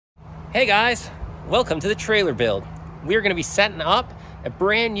Hey guys, welcome to the trailer build. We're going to be setting up a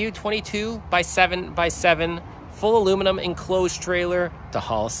brand new 22 by 7 by 7 full aluminum enclosed trailer to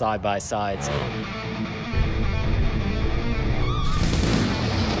haul side by sides.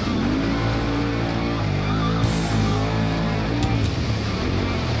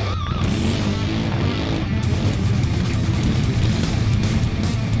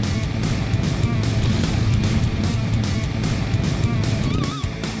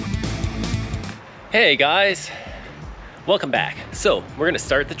 Hey guys, welcome back. So we're gonna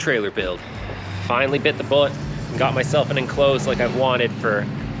start the trailer build. Finally bit the bullet and got myself an enclosed like I've wanted for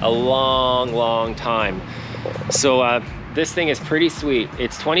a long time. So this thing is pretty sweet.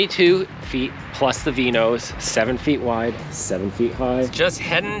 It's 22 feet plus the V-nose, 7 feet wide, 7 feet high. Just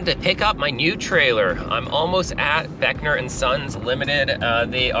heading to pick up my new trailer. I'm almost at Beckner & Sons Limited.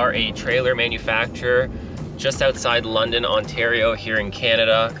 They are a trailer manufacturer just outside London, Ontario, here in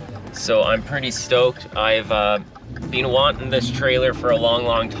Canada. So I'm pretty stoked. I've been wanting this trailer for a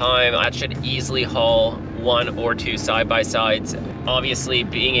long time. I should easily haul 1 or 2 side-by-sides. Obviously,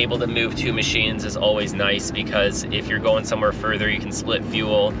 being able to move 2 machines is always nice because if you're going somewhere further, you can split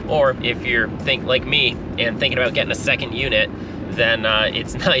fuel. Or if you're like me and thinking about getting a second unit, then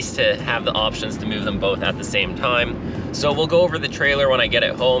it's nice to have the options to move them both at the same time. So we'll go over the trailer when I get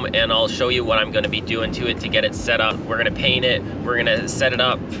it home and I'll show you what I'm gonna be doing to it to get it set up. We're gonna paint it, we're gonna set it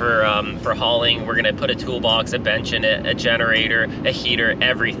up for hauling, we're gonna put a toolbox, a bench in it, a generator, a heater,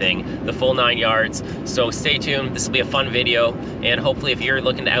 everything, the full 9 yards. So stay tuned, this will be a fun video, and hopefully if you're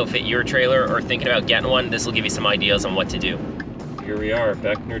looking to outfit your trailer or thinking about getting one, this will give you some ideas on what to do. Here we are,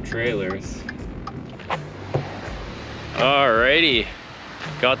 Beckner Trailers. Alrighty,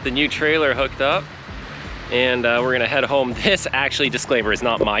 got the new trailer hooked up and we're gonna head home. This actually, disclaimer, is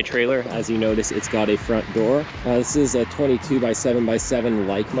not my trailer. As you notice, it's got a front door. This is a 22 by 7 by 7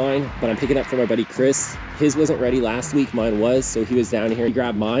 like mine, but I'm picking up for my buddy Chris. His wasn't ready last week, mine was, so he was down here. He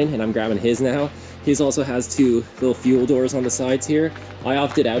grabbed mine and I'm grabbing his now. His also has 2 little fuel doors on the sides here. I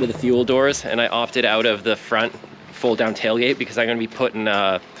opted out of the fuel doors and I opted out of the front fold down tailgate because I'm gonna be putting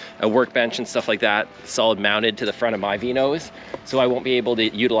a workbench and stuff like that solid mounted to the front of my V-nose, so I won't be able to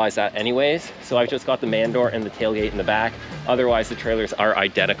utilize that anyways. So I've just got the man door and the tailgate in the back. Otherwise the trailers are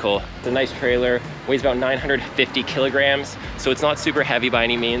identical. It's a nice trailer, weighs about 950 kilograms, so it's not super heavy by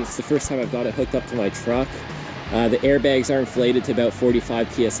any means. It's the first time I've got it hooked up to my truck. The airbags are inflated to about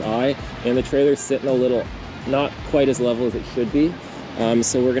 45 PSI and the trailer's sitting a little not quite as level as it should be.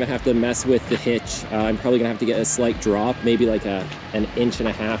 So we're gonna have to mess with the hitch. I'm probably gonna have to get a slight drop, maybe like an 1.5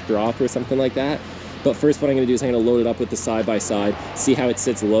 inch drop or something like that. But first what I'm gonna do is I'm gonna load it up with the side-by-side, see how it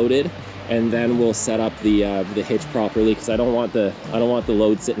sits loaded, and then we'll set up the hitch properly, because I don't want the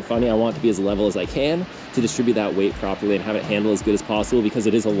load sitting funny. I want it to be as level as I can to distribute that weight properly and have it handle as good as possible, because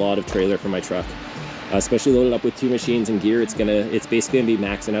it is a lot of trailer for my truck. Especially loaded up with 2 machines and gear, it's basically gonna be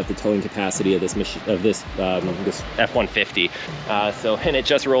maxing out the towing capacity of this F-150. And it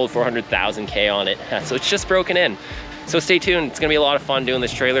just rolled 400,000 K on it, so it's just broken in. So stay tuned, it's gonna be a lot of fun doing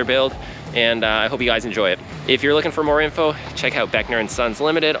this trailer build, and I hope you guys enjoy it. If you're looking for more info, check out Beckner & Sons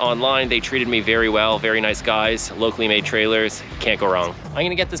Limited online. They treated me very well, very nice guys, locally made trailers, can't go wrong. I'm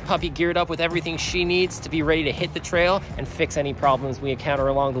gonna get this puppy geared up with everything she needs to be ready to hit the trail and fix any problems we encounter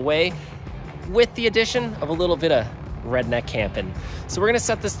along the way, with the addition of a little bit of redneck camping. So we're gonna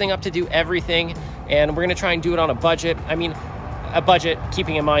set this thing up to do everything, and we're gonna try and do it on a budget. I mean, a budget,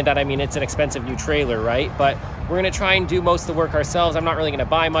 keeping in mind that, I mean, it's an expensive new trailer, right? But we're gonna try and do most of the work ourselves. I'm not really gonna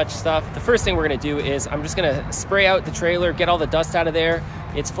buy much stuff. The first thing we're gonna do is I'm just gonna spray out the trailer, get all the dust out of there.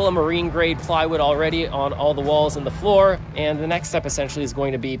 It's full of marine grade plywood already on all the walls and the floor. And the next step essentially is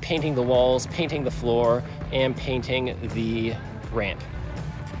going to be painting the walls, painting the floor, and painting the ramp.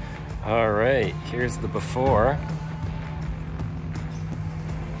 All right, here's the before.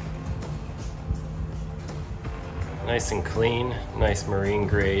 Nice and clean, nice marine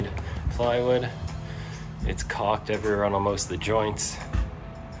grade plywood. It's caulked everywhere on almost the joints.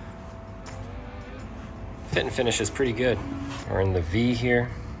 Fit and finish is pretty good. We're in the V here.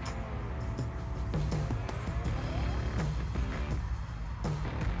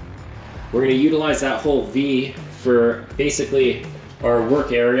 We're gonna utilize that whole V for basically our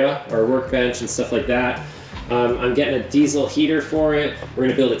work area, our workbench and stuff like that. I'm getting a diesel heater for it. We're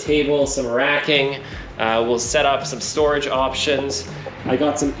gonna build a table, some racking. We'll set up some storage options. I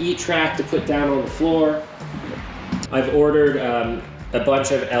got some E-track to put down on the floor. I've ordered a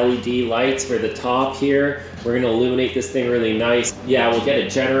bunch of LED lights for the top here. We're gonna illuminate this thing really nice. Yeah, we'll get a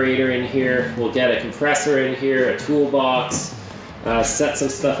generator in here. We'll get a compressor in here, a toolbox, set some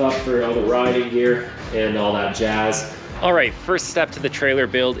stuff up for all the riding gear and all that jazz. All right, first step to the trailer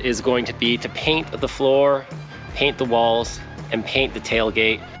build is going to be to paint the floor, paint the walls, and paint the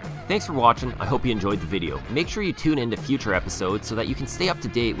tailgate. Thanks for watching. I hope you enjoyed the video. Make sure you tune into future episodes so that you can stay up to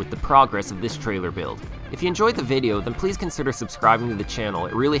date with the progress of this trailer build. If you enjoyed the video, then please consider subscribing to the channel.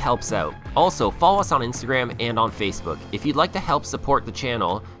 It really helps out. Also, follow us on Instagram and on Facebook. If you'd like to help support the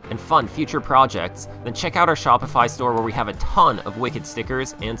channel and fund future projects, then check out our Shopify store where we have a ton of wicked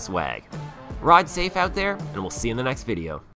stickers and swag. Ride safe out there, and we'll see you in the next video.